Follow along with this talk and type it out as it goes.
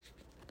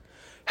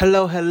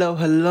Hello, hello,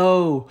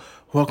 hello.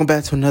 Welcome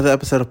back to another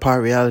episode of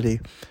Pod Reality.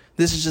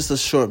 This is just a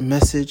short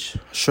message,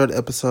 short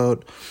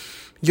episode.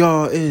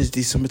 Y'all, it is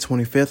December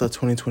 25th of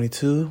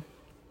 2022.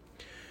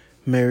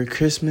 Merry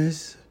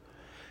Christmas.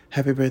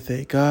 Happy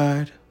birthday,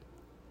 God.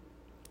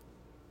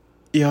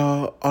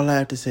 Y'all, all I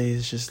have to say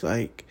is just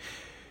this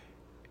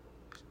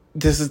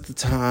is the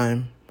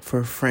time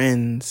for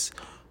friends,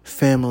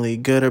 family,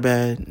 good or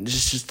bad,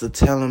 just to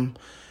tell them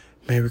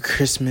Merry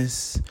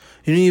Christmas.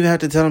 You don't even have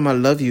to tell them I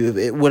love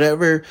you.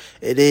 Whatever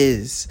it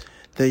is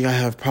that y'all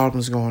have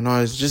problems going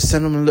on, just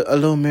send them a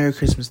little Merry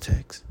Christmas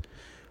text.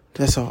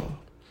 That's all.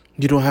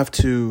 You don't have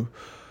to,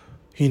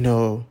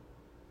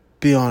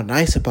 be all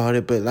nice about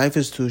it, but life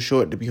is too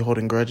short to be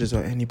holding grudges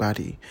on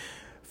anybody,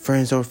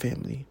 friends or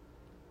family.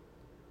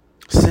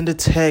 Send a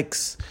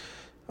text,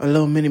 a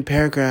little mini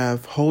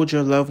paragraph. Hold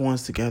your loved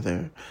ones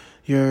together.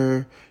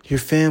 Your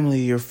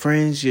family, your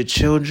friends, your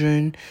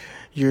children,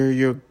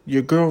 your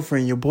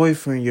girlfriend, your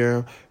boyfriend,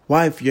 your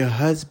wife, your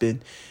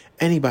husband,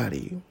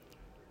 anybody.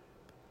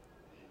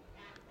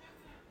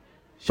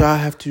 Y'all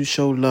have to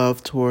show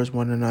love towards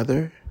one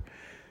another.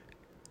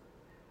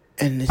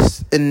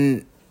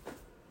 And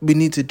we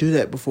need to do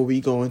that before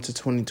we go into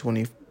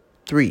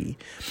 2023.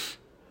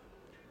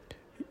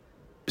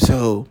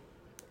 So,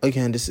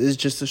 again, this is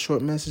just a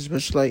short message,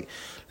 but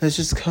let's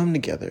just come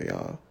together,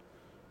 y'all.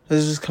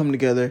 Let's just come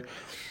together.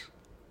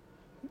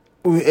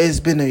 It's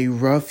been a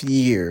rough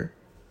year.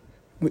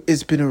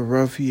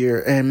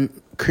 And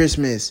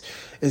Christmas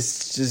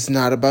is just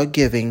not about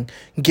giving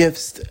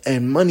gifts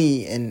and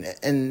money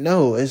and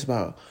no, it's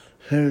about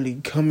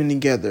literally coming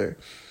together.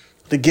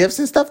 The gifts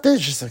and stuff, they're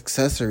just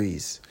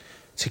accessories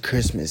to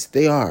Christmas.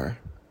 They are.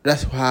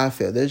 That's how I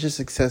feel. They're just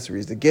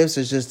accessories. The gifts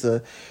is just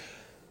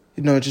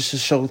just to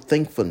show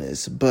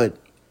thankfulness, but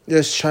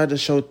just try to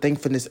show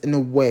thankfulness in a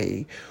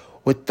way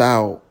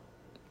without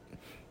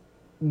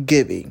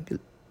giving,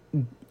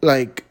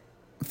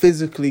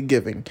 physically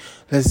giving.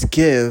 Let's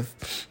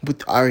give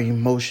with our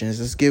emotions.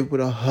 Let's give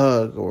with a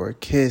hug or a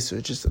kiss or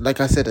just,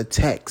 like I said, a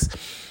text.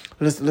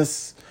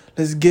 Let's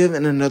give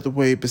in another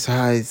way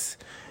besides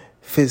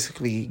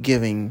physically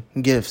giving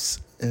gifts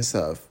and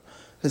stuff.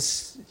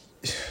 Let's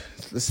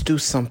do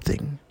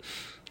something.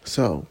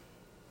 So,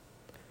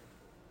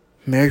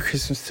 Merry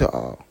Christmas to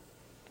all.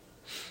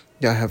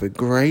 Y'all have a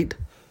great,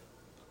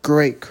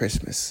 great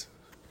Christmas.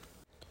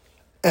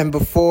 And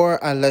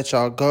before I let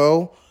y'all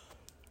go,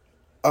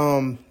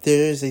 there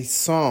is a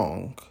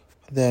song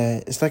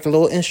that it's like a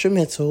little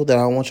instrumental that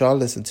I want y'all to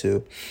listen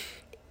to.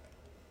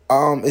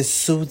 It's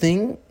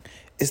soothing.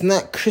 It's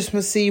not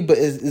Christmassy, but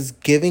it's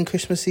giving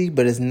Christmassy,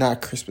 but it's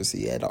not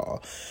Christmassy at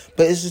all.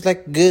 But it's just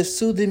like good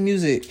soothing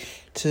music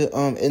to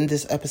end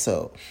this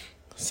episode.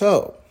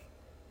 So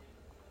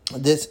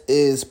this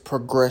is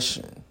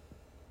Progression.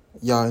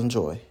 Y'all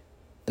enjoy.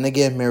 And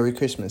again, Merry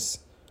Christmas.